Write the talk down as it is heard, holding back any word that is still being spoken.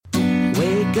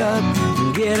wake up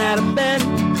and get out of bed.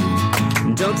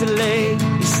 Don't delay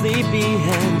your sleepy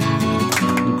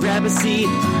head. Grab a seat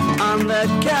on the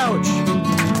couch.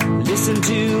 Listen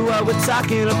to what we're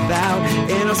talking about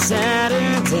in our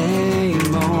Saturday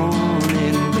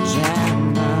morning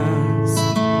pajamas.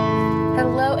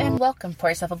 Hello and welcome. Pour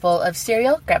yourself a bowl of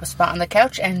cereal, grab a spot on the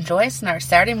couch, and join us in our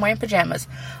Saturday morning pajamas.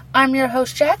 I'm your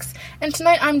host, Jax, and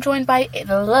tonight I'm joined by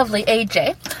the lovely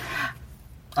AJ.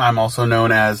 I'm also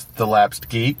known as the Lapsed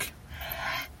Geek.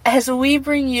 As we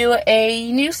bring you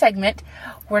a new segment,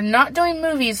 we're not doing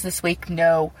movies this week,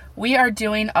 no. We are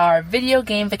doing our video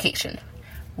game vacation.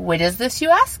 What is this,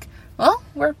 you ask? Well,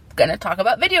 we're going to talk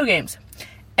about video games.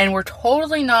 And we're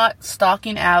totally not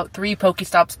stalking out 3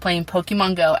 Pokestops playing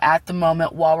Pokemon Go at the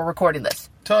moment while we're recording this.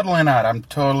 Totally not. I'm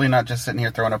totally not just sitting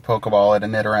here throwing a Pokeball at a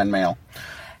Nidoran male.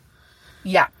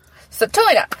 Yeah, so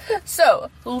totally not. So,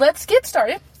 let's get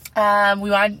started.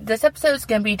 This episode is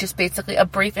going to be just basically a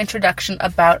brief introduction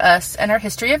about us and our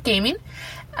history of gaming.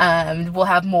 We'll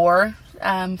have more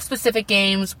specific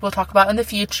games we'll talk about in the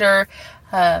future.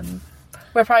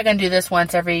 We're probably going to do this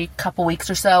once every couple weeks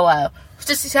or so,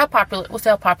 just to see how popular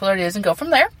it is and go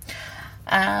from there.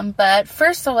 But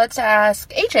first, so let's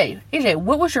ask AJ. AJ,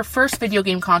 what was your first video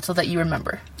game console that you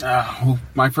remember?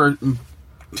 My first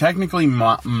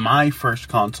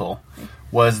console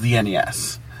was the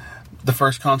NES. The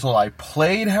first console I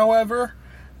played, however,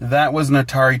 that was an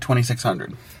Atari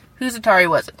 2600. Whose Atari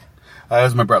was it? It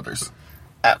was my brother's.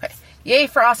 Okay. Yay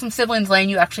for awesome siblings letting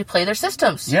you actually play their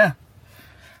systems. Yeah.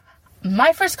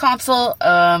 My first console,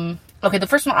 the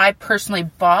first one I personally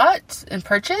bought and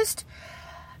purchased,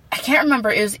 I can't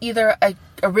remember. It was either a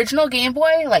original Game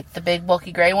Boy, like the big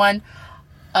bulky gray one,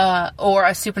 or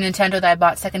a Super Nintendo that I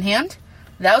bought secondhand.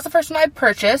 That was the first one I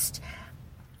purchased.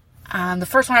 The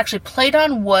first one I actually played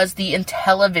on was the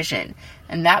Intellivision,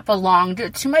 and that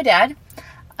belonged to my dad.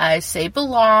 I say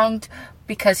belonged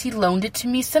because he loaned it to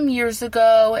me some years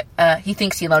ago. He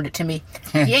thinks he loaned it to me.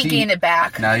 He ain't getting it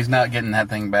back. No, he's not getting that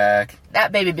thing back.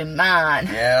 That baby been mine.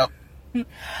 Yep.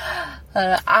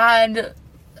 And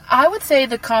I would say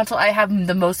the console I have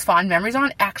the most fond memories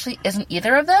on actually isn't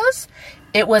either of those.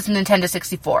 It was Nintendo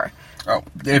 64. Oh,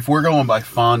 if we're going by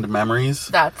fond memories,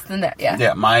 that's the net. Yeah.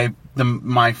 Yeah, my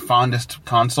fondest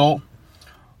console.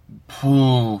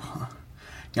 There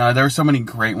were so many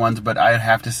great ones, but I'd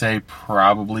have to say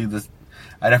probably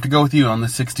I'd have to go with you on the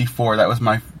 64. That was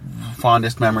my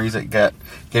fondest memories. It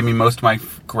gave me most of my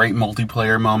great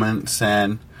multiplayer moments.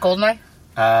 And GoldenEye?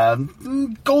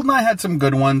 GoldenEye had some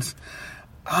good ones.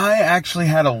 I actually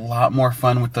had a lot more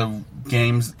fun with the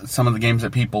games, some of the games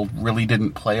that people really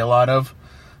didn't play a lot of.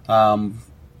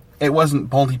 It wasn't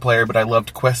multiplayer, but I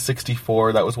loved Quest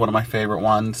 64. That was one of my favorite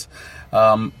ones.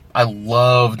 I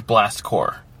loved Blast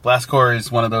Corps. Blast Corps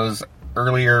is one of those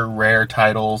earlier rare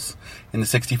titles in the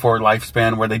 64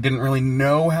 lifespan where they didn't really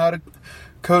know how to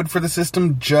code for the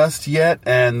system just yet,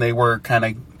 and they were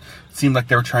seemed like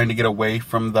they were trying to get away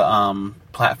from the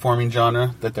platforming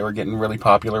genre that they were getting really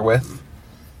popular with.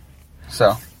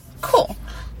 So cool.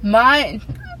 Mine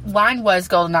was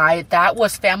GoldenEye. That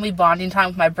was family bonding time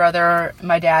with my brother,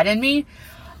 my dad, and me.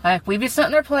 We'd be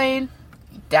sitting there playing.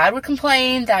 Dad would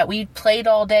complain that we played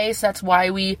all day, so that's why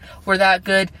we were that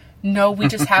good. No, we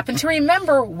just happened to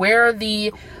remember where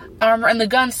the armor and the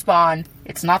gun spawn.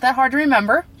 It's not that hard to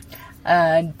remember.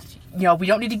 We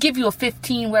don't need to give you a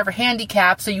 15 whatever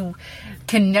handicap so you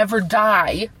can never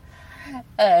die.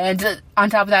 And on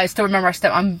top of that, I still remember our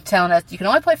stepmom telling us, you can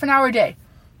only play for an hour a day.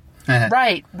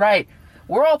 Right.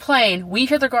 We're all playing. We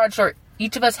hear the garage door.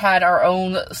 Each of us had our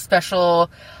own special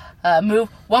move.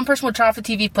 One person would turn off the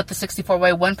TV, put the 64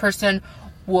 away. One person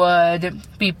would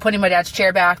be putting my dad's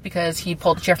chair back because he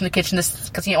pulled the chair from the kitchen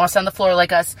because he didn't want to sit on the floor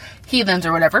like us heathens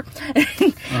or whatever.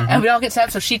 And we'd all get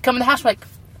set. So she'd come in the house like,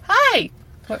 hi,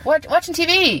 watching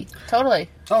TV. Totally.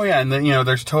 Oh, yeah. And then,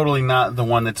 there's totally not the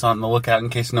one that's on the lookout in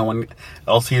case no one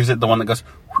else hears it. The one that goes,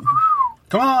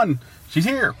 come on, she's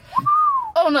here.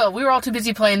 Oh, no, we were all too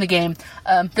busy playing the game.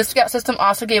 The Scout system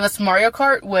also gave us Mario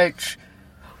Kart, which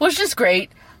was just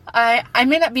great. I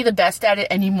may not be the best at it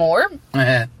anymore,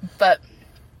 but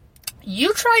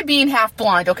you try being half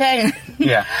blind, okay?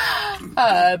 Yeah.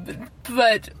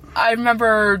 But I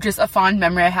remember just a fond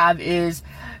memory I have is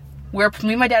where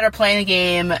me and my dad are playing a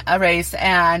game, a race,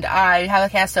 and I have a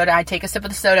can of soda, I take a sip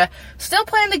of the soda, still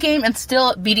playing the game and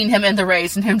still beating him in the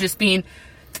race, and him just being,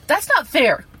 that's not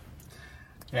fair.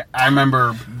 Yeah, I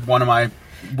remember when I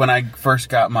first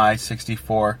got my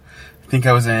 64, I think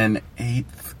I was in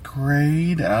 8th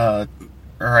grade, or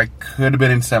I could have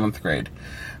been in 7th grade.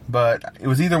 But it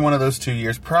was either one of those 2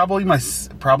 years, probably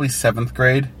 7th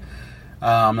grade.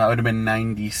 That would have been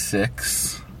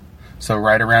 96. So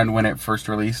right around when it first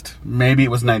released. Maybe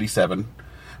it was 97.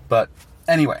 But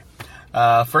anyway,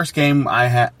 first game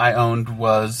I owned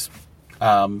was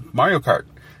Mario Kart.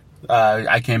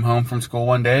 I came home from school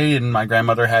one day and my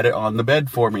grandmother had it on the bed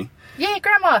for me. Yay,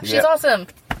 Grandma! She's awesome.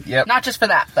 Yep. Not just for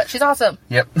that, but she's awesome.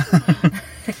 Yep.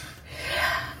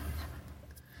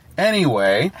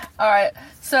 Anyway. Alright,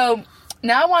 so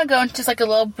now I want to go into just like a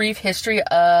little brief history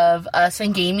of us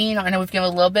in gaming. I know we've given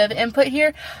a little bit of input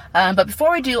here, but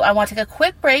before we do, I want to take a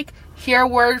quick break, hear a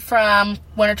word from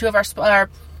one or two of our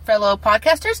fellow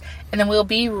podcasters, and then we'll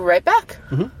be right back.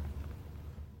 Mm-hmm.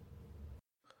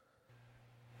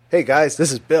 Hey guys,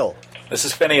 this is Bill. This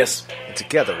is Phineas. And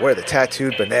together we're the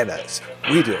Tattooed Bananas.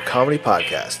 We do a comedy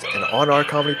podcast, and on our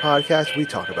comedy podcast, we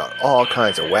talk about all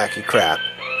kinds of wacky crap,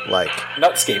 like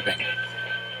nutscaping,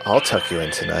 I'll tuck you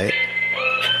in tonight,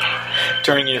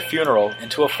 turning your funeral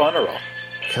into a funeral,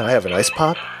 can I have an ice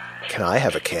pop? Can I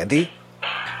have a candy?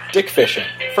 Dick fishing,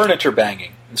 furniture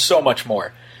banging, and so much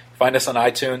more. Find us on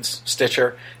iTunes,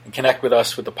 Stitcher, and connect with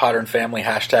us with the Potter and Family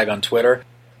hashtag on Twitter.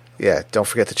 Yeah, don't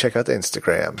forget to check out the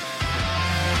Instagram.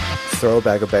 Throw a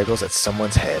bag of bagels at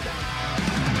someone's head.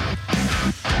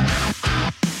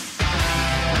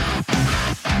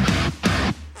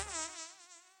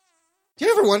 Do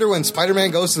you ever wonder when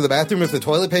Spider-Man goes to the bathroom if the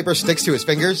toilet paper sticks to his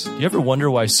fingers? Do you ever wonder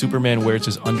why Superman wears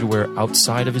his underwear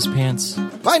outside of his pants?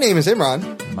 My name is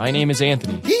Imran. My name is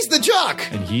Anthony. He's the Jock.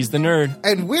 And he's the Nerd.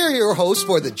 And we're your hosts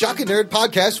for the Jock and Nerd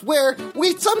podcast, where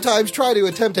we sometimes try to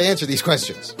attempt to answer these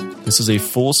questions. This is a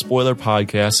full spoiler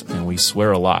podcast, and we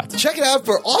swear a lot. Check it out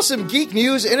for awesome geek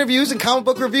news, interviews, and comic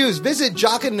book reviews. Visit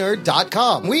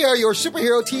jockandnerd.com. We are your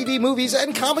superhero TV, movies,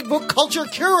 and comic book culture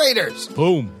curators.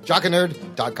 Boom.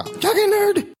 Jockandnerd.com. Jock and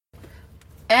Nerd.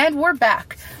 And we're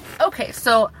back. Okay,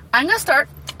 so I'm going to start,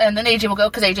 and then AJ will go,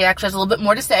 because AJ actually has a little bit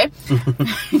more to say.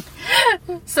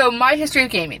 So, my history of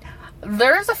gaming.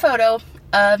 There's a photo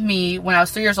of me when I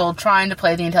was 3 years old trying to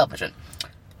play the Intellivision.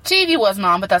 TV wasn't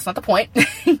on, but that's not the point.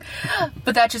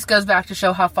 But that just goes back to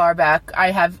show how far back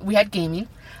we had gaming.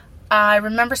 I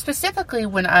remember specifically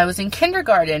when I was in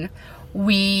kindergarten,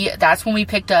 that's when we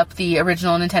picked up the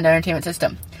original Nintendo Entertainment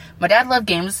System. My dad loved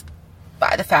games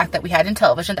by the fact that we had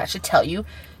Intellivision. That should tell you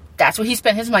that's what he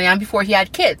spent his money on before he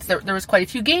had kids. There was quite a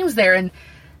few games there, and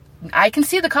I can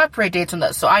see the copyright dates on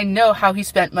those, so I know how he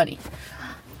spent money.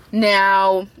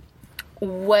 Now,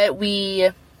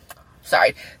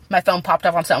 sorry, my phone popped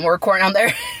up on something we're recording on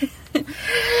there.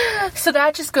 So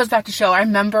that just goes back to show. I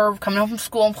remember coming home from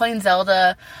school and playing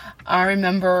Zelda. I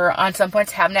remember on some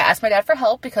points having to ask my dad for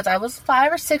help because I was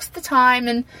 5 or 6 at the time,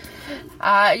 and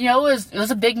it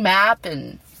was a big map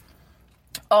and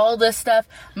all this stuff.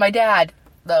 My dad,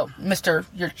 though, Mr.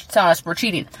 You're telling us we're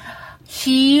cheating,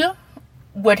 he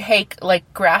would take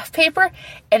like graph paper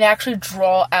and actually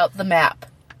draw out the map.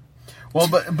 Well,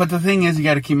 but the thing is, you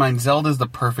got to keep in mind, Zelda's the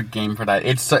perfect game for that.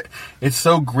 It's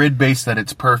so grid-based that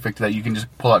it's perfect that you can just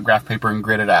pull out graph paper and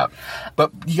grid it out.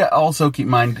 But you got to also keep in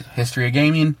mind, history of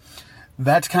gaming,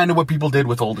 that's kind of what people did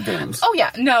with older games. Oh,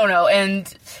 yeah. No. And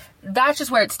that's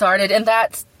just where it started. And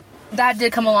that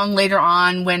did come along later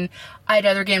on when I had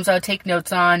other games I would take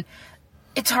notes on.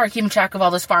 It's hard keeping track of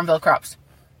all those Farmville crops.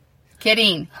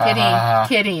 Kidding.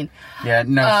 Yeah,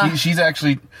 no, she's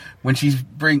actually, when she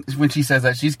says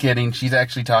that, she's kidding. She's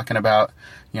actually talking about,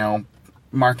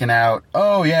 marking out,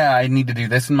 oh yeah, I need to do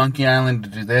this in Monkey Island, to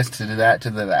do this, to do that,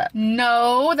 to do that.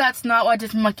 No, that's not what I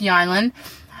did in Monkey Island.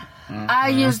 Mm-hmm. I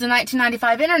used the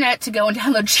 1995 internet to go and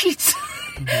download cheats.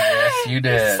 Yes, you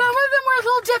did. Some of them were a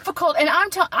little difficult, and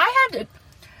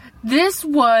this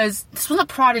wasn't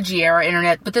Prodigy era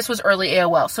internet, but this was early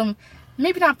AOL, so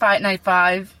maybe not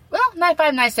 95, well,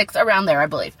 95, 96, around there, I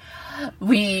believe. I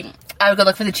would go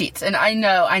look for the cheats, and I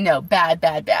know,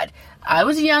 bad. I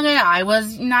was young and I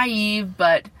was naive,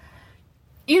 but,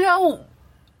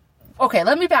 okay,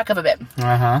 let me back up a bit.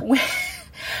 Uh-huh.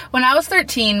 When I was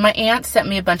 13, my aunt sent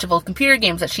me a bunch of old computer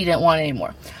games that she didn't want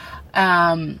anymore.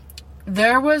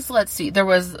 There was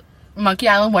Monkey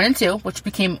Island 1 and 2, which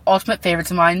became ultimate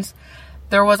favorites of mine.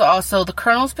 There was also The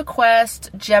Colonel's Bequest,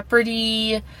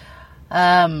 Jeopardy,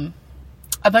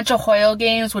 a bunch of Hoyle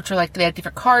games, which were like, they had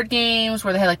different card games,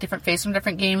 where they had like different faces from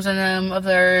different games in them of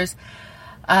theirs.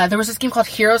 There was this game called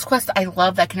Heroes Quest I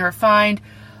love that I can never find.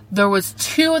 There was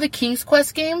 2 of the King's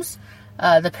Quest games.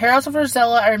 The Perils of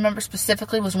Rosella, I remember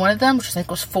specifically, was one of them, which I think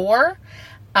was 4.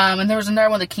 And there was another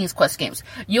one of the King's Quest games.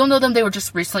 You'll know them, they were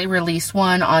just recently released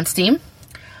one on Steam.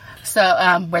 So,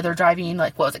 where they're driving,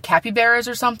 like, what was it, capybaras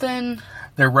or something?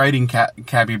 They're riding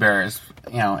capybaras,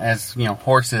 as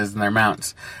horses and their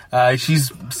mounts.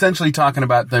 She's essentially talking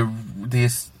about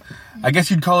I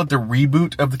guess you'd call it the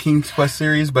reboot of the King's Quest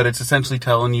series, but it's essentially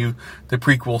telling you the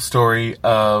prequel story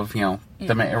of, the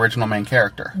original main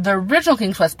character. The original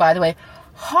King's Quest, by the way,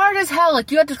 hard as hell.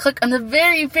 Like, you had to click on the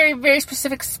very, very, very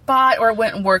specific spot or it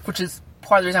wouldn't work, which is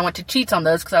part of the reason I went to cheats on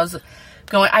those, because I was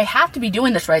going, I have to be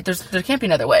doing this right. There can't be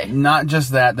another way. Not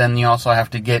just that, then you also have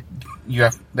to get...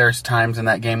 there's times in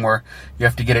that game where you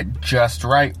have to get it just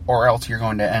right, or else you're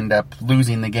going to end up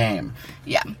losing the game.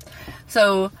 Yeah.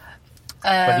 So...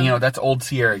 but, that's old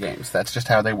Sierra games. That's just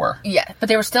how they were. Yeah, but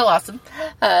they were still awesome.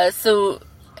 So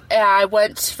I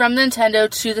went from Nintendo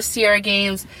to the Sierra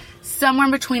games. Somewhere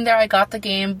in between there, I got the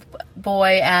Game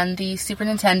Boy and the Super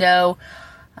Nintendo.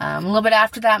 A little bit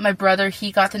after that, my brother,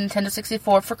 he got the Nintendo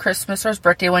 64 for Christmas or his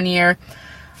birthday one year.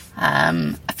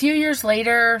 A few years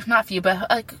later, not a few,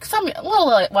 but a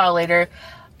little while later,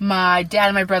 my dad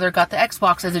and my brother got the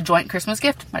Xbox as a joint Christmas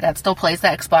gift. My dad still plays the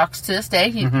Xbox to this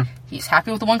day. He's happy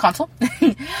with the one console.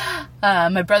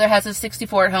 My brother has a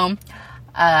 64 at home.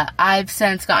 I've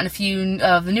since gotten a few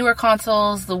of the newer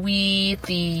consoles, the Wii,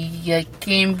 the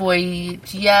Game Boy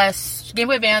DS, Game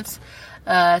Boy Advance,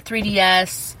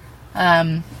 3DS.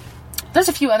 There's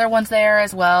a few other ones there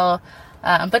as well,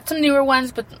 but some newer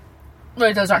ones, but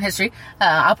really those aren't history.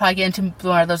 I'll probably get into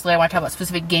one of those later when I talk about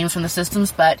specific games from the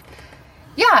systems, but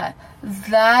yeah,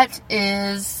 that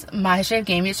is my history of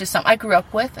gaming. It's just something I grew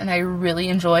up with and I really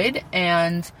enjoyed,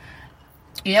 and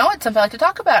it's something I like to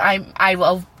talk about. I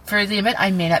will freely admit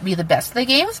I may not be the best at the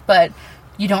games, but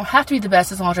you don't have to be the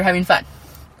best as long as you're having fun.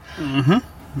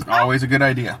 Always a good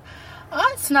idea.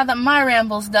 Alright, so now that my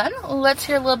ramble's done, let's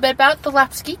hear a little bit about the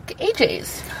Lapsed Geek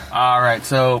AJ's. Alright,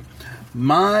 so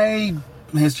my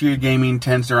history of gaming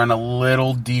tends to run a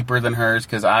little deeper than hers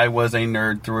because I was a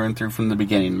nerd through and through from the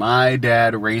beginning. My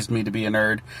dad raised me to be a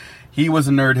nerd. He was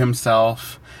a nerd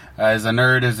himself. As a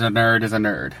nerd is a nerd is a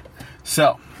nerd.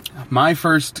 So, my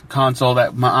first console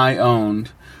that I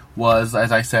owned was,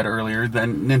 as I said earlier, the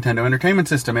Nintendo Entertainment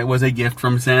System. It was a gift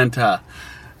from Santa,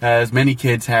 as many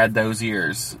kids had those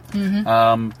years.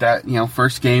 That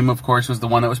first game, of course, was the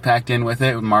one that was packed in with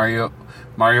it, Mario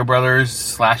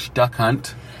Brothers / Duck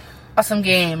Hunt. Awesome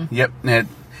game. Yep,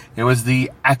 it was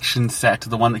the action set,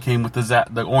 the one that came with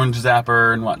the orange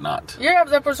zapper and whatnot.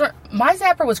 My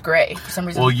zapper was gray for some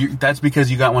reason. Well, that's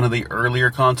because you got one of the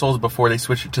earlier consoles before they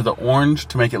switched it to the orange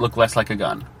to make it look less like a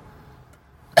gun.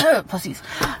 Pussies.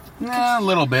 A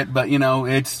little bit, but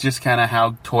it's just kind of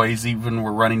how toys even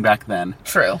were running back then.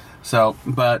 True. So,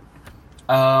 but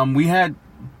we had,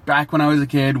 back when I was a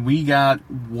kid, we got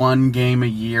one game a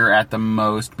year at the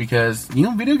most because,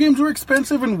 video games were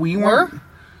expensive and we weren't.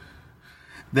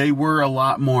 They were a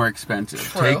lot more expensive.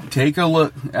 True. Take a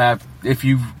look, if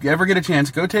you ever get a chance,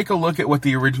 go take a look at what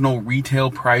the original retail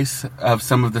price of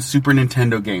some of the Super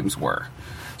Nintendo games were.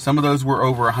 Some of those were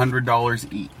over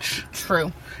 $100 each.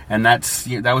 True. And that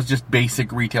was just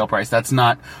basic retail price. That's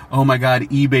not, oh my god,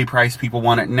 eBay price, people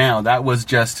want it now. That was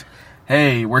just,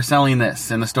 hey, we're selling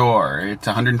this in the store. It's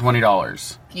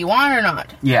 $120. You want it or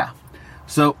not? Yeah.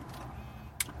 So,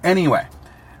 anyway,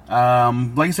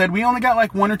 like I said, we only got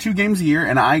like 1 or 2 games a year,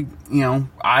 and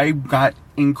I got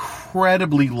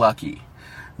incredibly lucky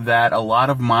that a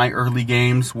lot of my early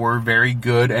games were very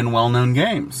good and well-known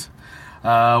games.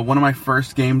 One of my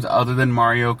first games, other than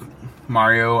Mario,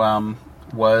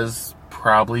 was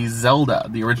probably Zelda,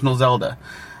 the original Zelda.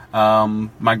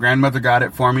 My grandmother got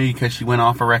it for me because she went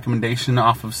off a recommendation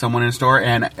off of someone in a store,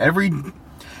 and every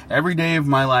day of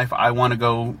my life, I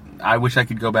wish I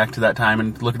could go back to that time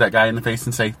and look at that guy in the face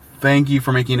and say, thank you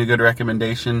for making a good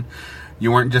recommendation.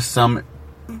 You weren't just some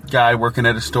guy working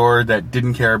at a store that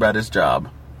didn't care about his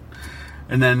job.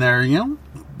 And then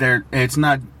it's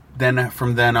not... Then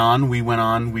from then on,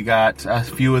 we got a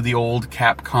few of the old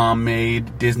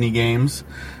Capcom-made Disney games.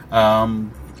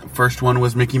 First one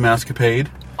was Mickey Mousecapade.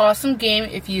 Awesome game.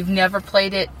 If you've never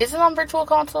played it, is it on Virtual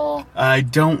Console? I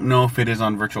don't know if it is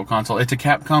on Virtual Console. It's a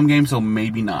Capcom game, so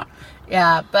maybe not.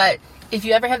 Yeah, but if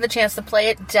you ever have the chance to play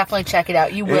it, definitely check it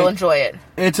out. You will enjoy it.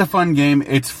 It's a fun game.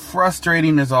 It's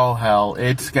frustrating as all hell.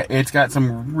 It's got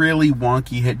some really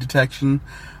wonky hit detection,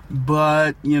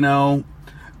 but,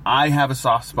 I have a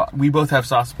soft spot. We both have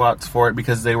soft spots for it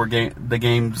because they were the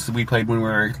games we played when we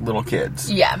were little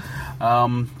kids. Yeah.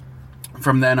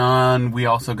 From then on, we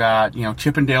also got,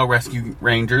 Chip and Dale Rescue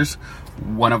Rangers,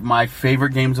 one of my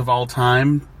favorite games of all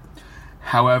time.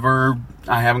 However,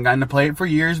 I haven't gotten to play it for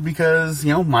years because,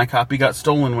 my copy got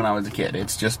stolen when I was a kid.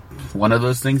 It's just one of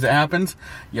those things that happens.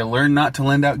 You learn not to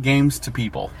lend out games to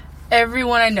people.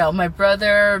 Everyone I know, my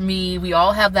brother, me, we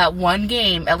all have that one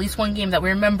game, at least one game that we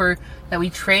remember that we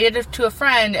traded to a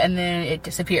friend and then it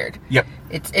disappeared. Yep.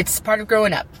 It's part of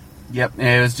growing up. Yep,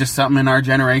 it was just something in our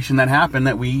generation that happened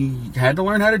that we had to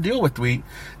learn how to deal with.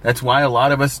 That's why a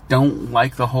lot of us don't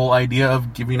like the whole idea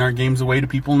of giving our games away to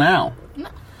people now.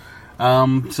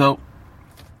 No.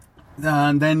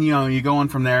 Then you go on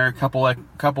from there. A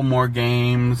couple more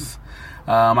games.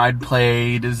 I'd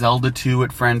played Zelda 2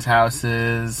 at friends'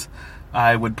 houses.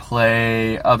 I would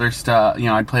play other stuff.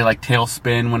 I'd play like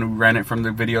Tailspin when we rent it from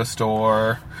the video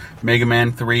store. Mega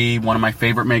Man 3, one of my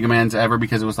favorite Mega Mans ever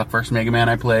because it was the first Mega Man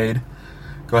I played.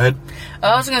 Go ahead.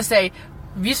 I was going to say,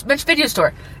 you mentioned video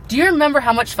store. Do you remember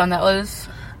how much fun that was?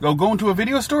 Going to a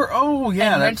video store? Oh,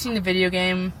 yeah. And renting the video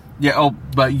game. Yeah,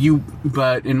 but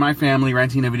in my family,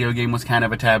 renting a video game was kind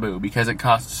of a taboo because it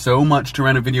cost so much to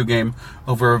rent a video game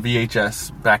over a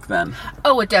VHS back then.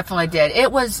 Oh, it definitely did.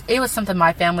 It was something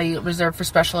my family reserved for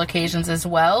special occasions as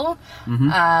well.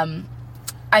 Mm-hmm.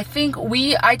 I think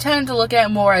I tend to look at it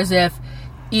more as if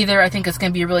either I think it's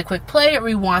going to be a really quick play, or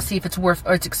we want to see if it's worth,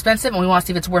 or it's expensive, and we want to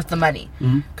see if it's worth the money.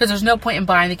 Because there's no point in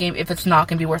buying the game if it's not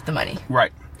going to be worth the money.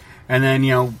 Right. And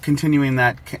then, continuing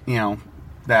that,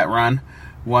 that run,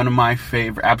 one of my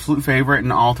absolute favorite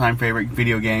and all-time favorite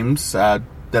video games that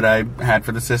I had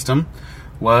for the system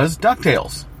was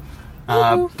DuckTales.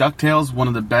 DuckTales, one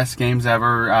of the best games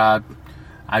ever.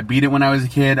 I beat it when I was a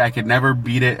kid. I could never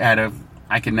beat it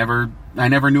I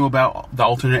never knew about the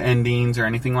alternate endings or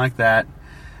anything like that.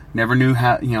 Never knew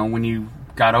how, when you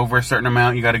got over a certain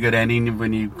amount, you got a good ending.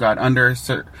 When you got under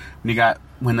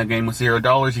when the game was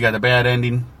 $0, you got a bad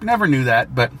ending. Never knew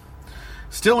that, but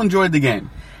still enjoyed the game.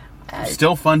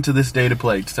 Still fun to this day to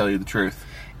play, to tell you the truth.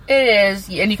 It is,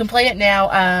 and you can play it now.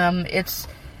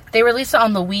 They released it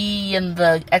on the Wii and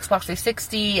the Xbox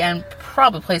 360 and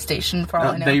probably PlayStation for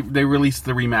all I know. They released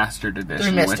the remastered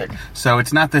edition. So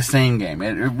it's not the same game.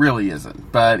 It really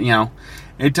isn't. But,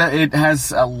 it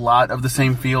has a lot of the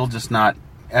same feel, just not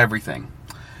everything.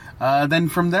 Then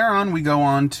from there on, we go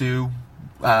on to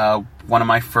one of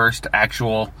my first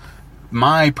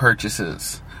my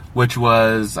purchases, which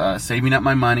was saving up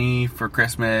my money for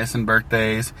Christmas and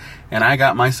birthdays, and I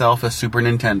got myself a Super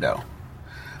Nintendo.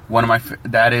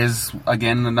 That is,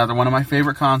 again, another one of my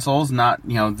favorite consoles. Not,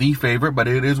 the favorite, but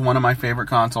it is one of my favorite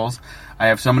consoles. I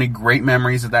have so many great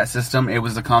memories of that system. It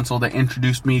was the console that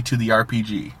introduced me to the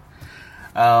RPG.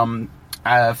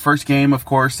 First game, of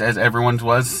course, as everyone's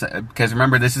was, because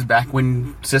remember, this is back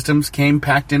when systems came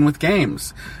packed in with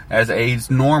games as a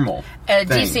normal and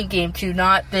a thing. Decent game, too.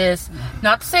 Not to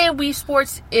say Wii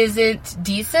Sports isn't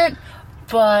decent,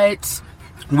 but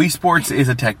Wii Sports is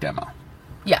a tech demo.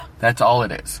 Yeah. That's all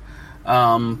it is.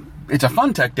 It's a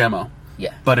fun tech demo.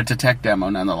 Yeah. But it's a tech demo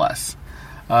nonetheless.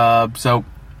 So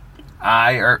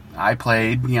I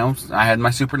played, I had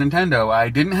my Super Nintendo. I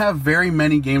didn't have very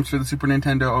many games for the Super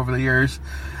Nintendo over the years.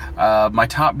 My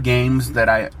top games that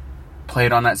I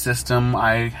played on that system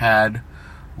I had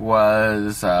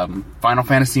was Final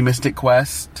Fantasy Mystic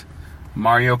Quest,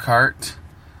 Mario Kart.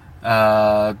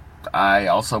 I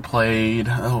also played...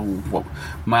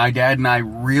 my dad and I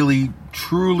really,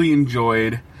 truly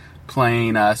enjoyed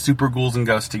playing Super Ghouls and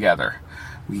Ghosts together.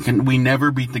 We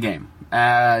never beat the game.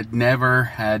 Never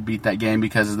had beat that game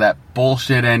because of that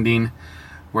bullshit ending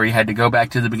where you had to go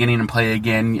back to the beginning and play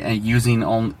again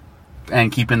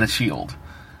and keeping the shield.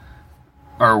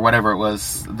 Or whatever it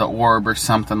was, the orb or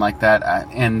something like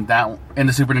that. In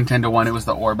the Super Nintendo one, it was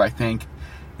the orb, I think.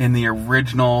 In the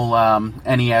original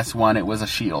NES one, it was a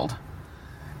shield.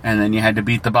 And then you had to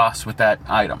beat the boss with that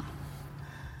item.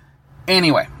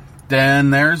 Anyway,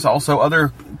 then there's also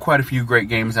quite a few great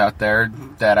games out there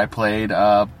that I played.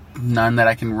 None that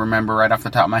I can remember right off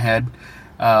the top of my head.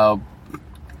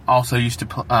 Also used to...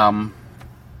 the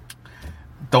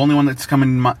only one that's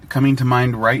coming to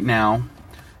mind right now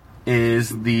is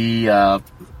the...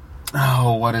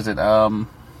 what is it?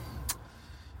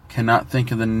 Cannot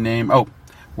think of the name.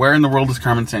 Where in the World is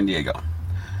Carmen Sandiego?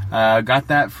 Got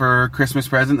that for Christmas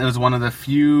present. It was one of the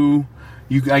few,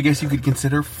 I guess you could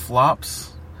consider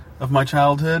flops of my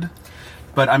childhood.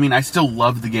 But, I still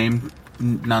love the game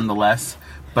nonetheless.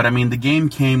 But, the game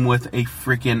came with a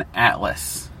freaking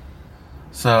atlas.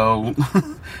 So,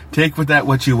 take with that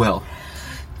what you will.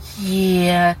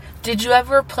 Yeah. Did you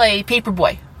ever play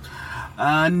Paperboy?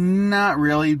 Not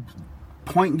really.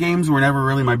 Point games were never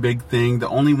really my big thing. The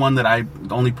only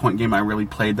point game I really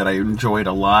played that I enjoyed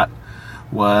a lot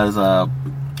was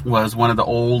one of the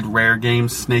old rare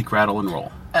games, Snake, Rattle, and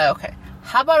Roll. Okay.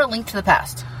 How about A Link to the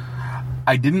Past?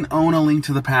 I didn't own A Link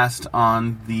to the Past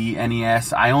on the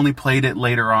NES. I only played it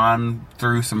later on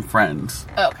through some friends.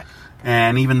 Okay.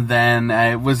 And even then,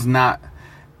 it was not...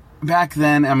 Back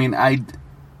then,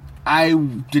 I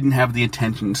didn't have the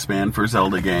attention span for a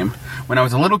Zelda game. When I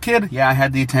was a little kid, yeah, I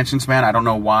had the attention span. I don't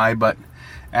know why, but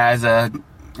as a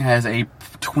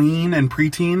tween and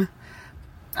preteen,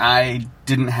 I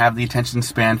didn't have the attention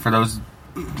span for those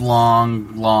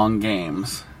long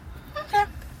games. Okay,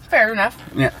 fair enough.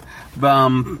 Yeah.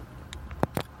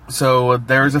 So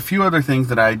there's a few other things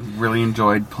that I really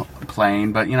enjoyed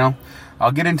playing, but,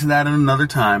 I'll get into that in another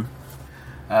time.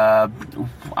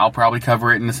 I'll probably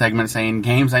cover it in a segment saying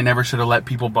games I never should have let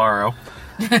people borrow.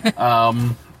 Could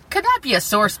that be a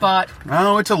sore spot?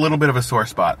 Oh, it's a little bit of a sore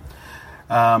spot.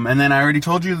 And then I already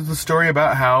told you the story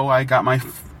about how I got my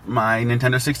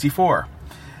Nintendo 64.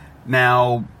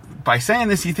 Now, by saying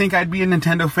this, you think I'd be a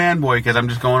Nintendo fanboy because I'm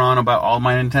just going on about all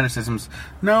my Nintendo systems.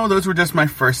 No, those were just my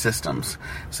first systems.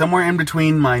 Somewhere in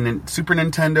between my Super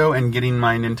Nintendo and getting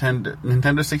my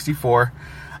Nintendo 64,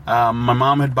 my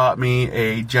mom had bought me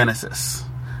a Genesis.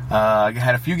 I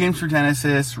had a few games for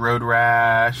Genesis, Road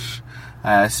Rash,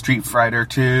 Street Fighter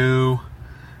 2,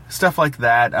 stuff like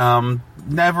that.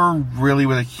 Never really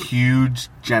was a huge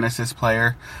Genesis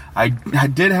player. I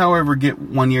did, however, get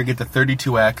the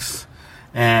 32X,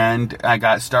 and I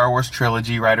got Star Wars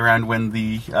Trilogy right around when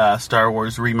the Star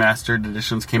Wars Remastered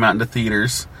editions came out into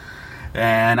theaters.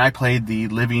 And I played the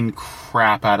living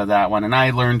crap out of that one, and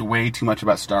I learned way too much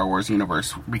about Star Wars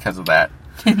universe because of that.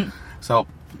 So,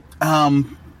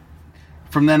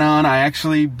 from then on,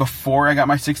 before I got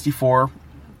my 64,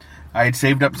 I had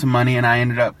saved up some money, and I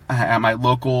ended up at my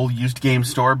local used game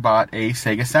store, bought a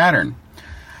Sega Saturn.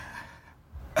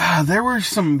 There were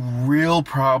some real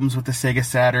problems with the Sega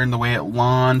Saturn, the way it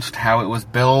launched, how it was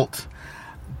built.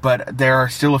 But there are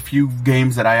still a few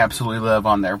games that I absolutely love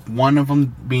on there. One of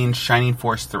them being Shining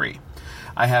Force 3.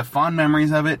 I have fond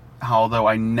memories of it, although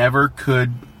I never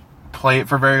could play it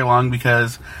for very long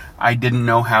because I didn't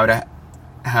know how to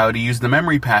use the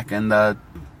memory pack in the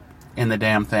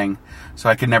damn thing. So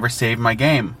I could never save my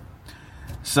game.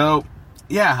 So,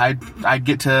 yeah, I'd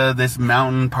get to this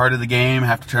mountain part of the game,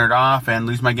 have to turn it off, and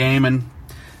lose my game. And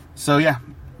so, yeah.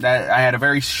 I had a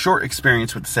very short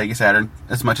experience with the Sega Saturn,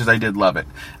 as much as I did love it.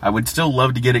 I would still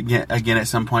love to get it again at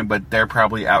some point, but they're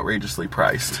probably outrageously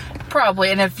priced.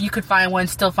 Probably, and if you could find one,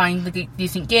 still find the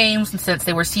decent games, and since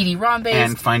they were CD-ROM based.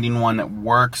 And finding one that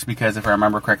works, because if I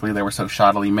remember correctly, they were so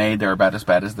shoddily made, they were about as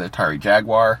bad as the Atari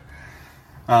Jaguar.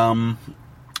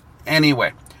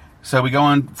 Anyway, so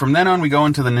from then on, we go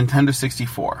into the Nintendo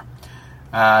 64.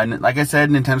 Like I said,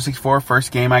 Nintendo 64,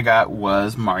 first game I got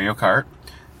was Mario Kart.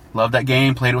 Loved that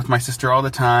game, played it with my sister all the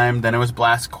time. Then it was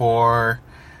Blast Corps,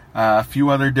 a few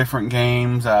other different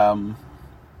games.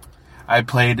 I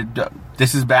played,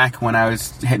 this is back when I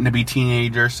was hitting to be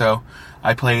teenager, so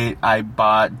I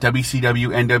bought WCW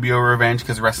NWO Revenge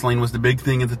because wrestling was the big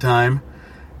thing at the time.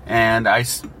 And I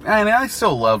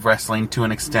still love wrestling to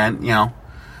an extent,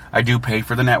 I do pay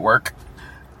for the network.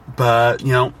 But,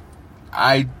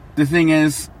 the thing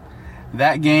is,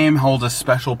 that game holds a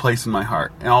special place in my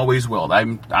heart. It always will.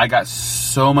 I got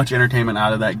so much entertainment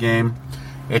out of that game.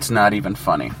 It's not even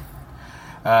funny.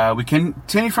 We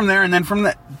continue from there, and then from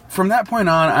that point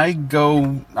on, I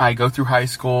go through high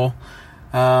school.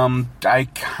 I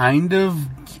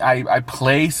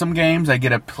play some games. I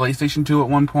get a PlayStation 2 at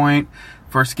one point.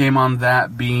 First game on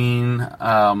that being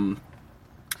the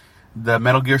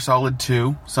Metal Gear Solid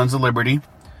 2, Sons of Liberty.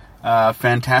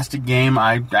 Fantastic game.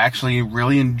 I actually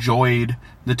really enjoyed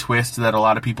the twist that a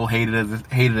lot of people hated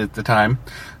at the time,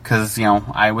 because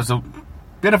I was a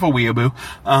bit of a weeaboo,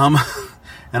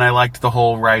 and I liked the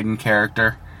whole Raiden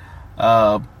character.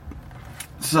 So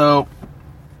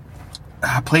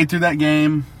I played through that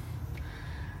game.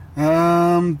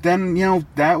 Then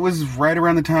that was right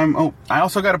around the time. Oh, I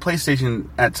also got a PlayStation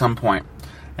at some point,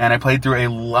 and I played through a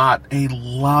lot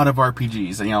of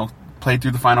RPGs. Played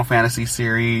through the Final Fantasy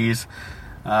series,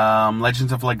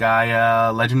 Legends of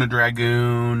Legaia, Legend of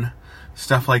Dragoon,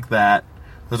 stuff like that.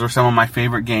 Those were some of my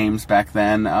favorite games back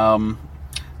then.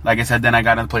 Like I said, then I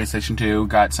got on the PlayStation 2,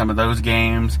 got some of those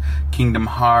games, Kingdom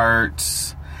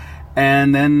Hearts,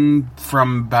 and then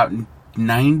from about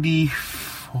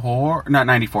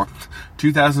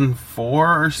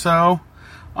 2004 or so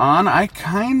on, I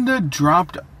kind of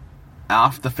dropped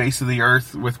off the face of the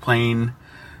earth with playing,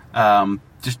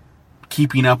 just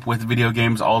keeping up with video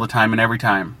games all the time and every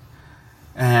time.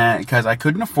 Because I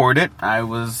couldn't afford it. I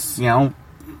was,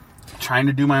 trying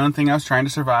to do my own thing. I was trying to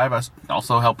survive. I was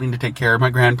also helping to take care of my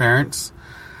grandparents.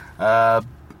 And,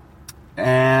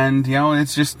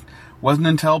 it's just wasn't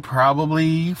until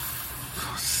probably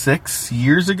 6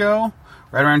 years ago,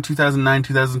 right around 2009,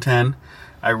 2010,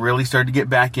 I really started to get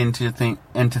back into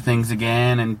things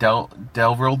again and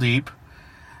delve real deep.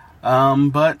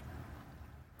 But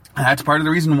That's part of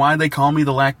the reason why they call me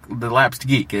the lapsed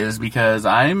geek, is because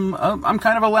I'm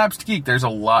kind of a lapsed geek. There's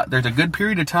a good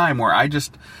period of time where I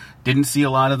just didn't see a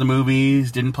lot of the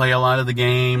movies, didn't play a lot of the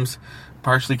games,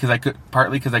 partly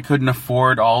because I couldn't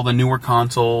afford all the newer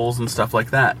consoles and stuff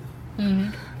like that.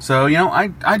 Mm-hmm. So,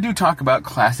 I do talk about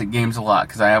classic games a lot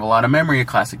because I have a lot of memory of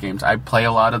classic games. I play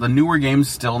a lot of the newer games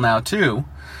still now too,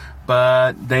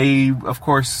 but they, of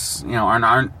course,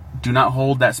 do not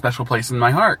hold that special place in my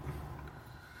heart.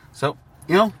 So,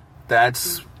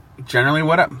 that's generally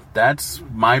that's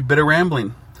my bit of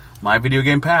rambling, my video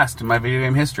game past and my video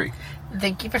game history.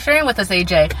 Thank you for sharing with us,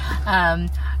 AJ.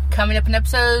 Coming up in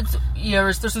episodes,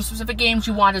 there's some specific games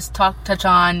you want us to touch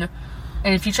on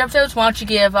in future episodes. Why don't you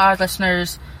give our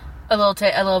listeners a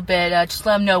little bit, just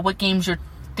let them know what games you're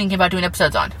thinking about doing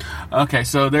episodes on. Okay,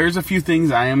 so there's a few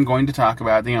things I am going to talk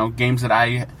about, games that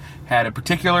I had a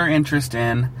particular interest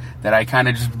in that I kind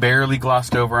of just barely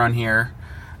glossed over on here.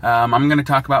 I'm going to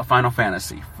talk about Final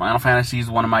Fantasy. Final Fantasy is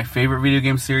one of my favorite video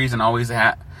game series and always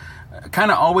has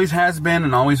been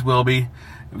and always will be.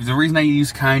 The reason I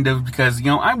use because,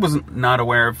 I wasn't not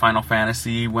aware of Final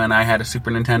Fantasy when I had a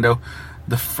Super Nintendo.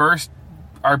 The first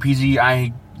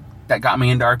RPG that got me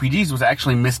into RPGs was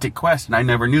actually Mystic Quest, and I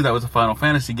never knew that was a Final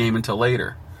Fantasy game until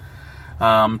later.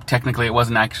 Technically, it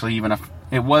wasn't actually even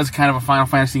it was kind of a Final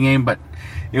Fantasy game, but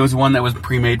it was one that was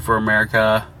pre-made for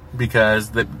America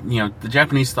because the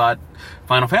Japanese thought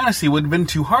Final Fantasy would have been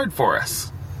too hard for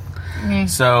us. Mm-hmm.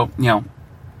 So,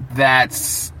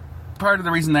 that's part of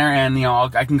the reason there, and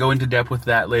I can go into depth with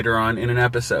that later on in an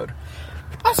episode.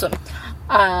 Awesome.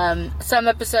 Some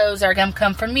episodes are going to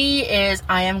come from me is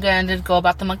I am going to go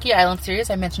about the Monkey Island series.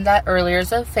 I mentioned that earlier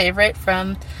as a favorite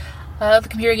from the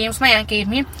computer games my aunt gave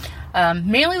me.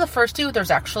 Mainly the first two.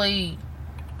 There's actually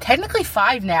technically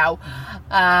 5 now.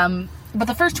 But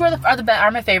the first two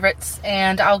are my favorites,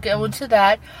 and I'll go into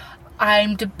that.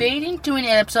 I'm debating doing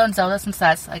an episode on Zelda since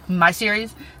that's like my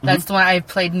series. That's the one I've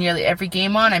played nearly every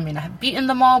game on. I mean, I haven't beaten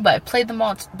them all, but I've played them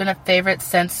all. It's been a favorite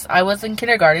since I was in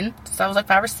kindergarten, since I was like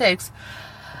 5 or 6.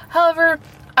 However,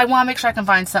 I want to make sure I can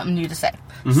find something new to say.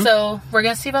 Mm-hmm. So we're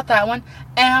going to see about that one.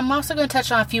 And I'm also going to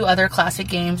touch on a few other classic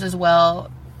games as well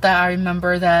that I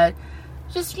remember that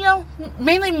just,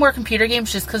 mainly more computer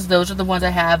games just because those are the ones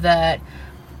I have that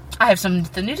I have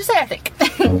something new to say, I think.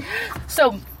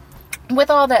 So, with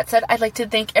all that said, I'd like to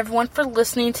thank everyone for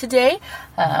listening today.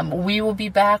 We will be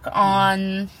back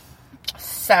on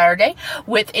Saturday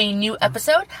with a new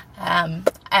episode.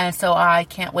 And so I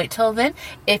can't wait till then.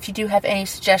 If you do have any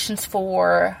suggestions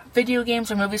for video games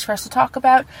or movies for us to talk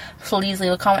about, please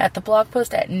leave a comment at the blog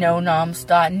post at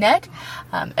nonoms.net.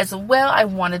 As well, I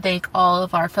want to thank all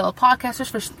of our fellow podcasters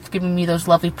for giving me those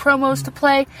lovely promos to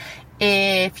play.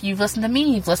 If you've listened to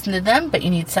me, you've listened to them, but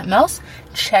you need something else,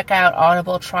 check out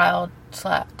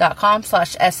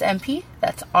audibletrial.com/SMP.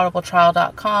 That's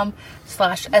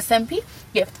audibletrial.com/SMP. You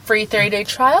get a free 30-day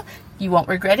trial. You won't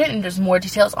regret it, and there's more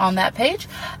details on that page.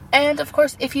 And, of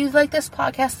course, if you like this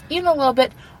podcast even a little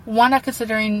bit, why not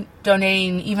considering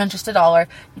donating even just $1,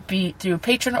 be through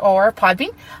Patreon or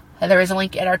Podbean. There is a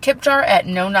link at our tip jar at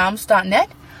nonoms.net.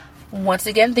 Once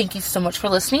again, thank you so much for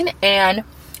listening, and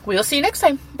we'll see you next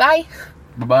time. Bye.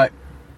 Bye-bye.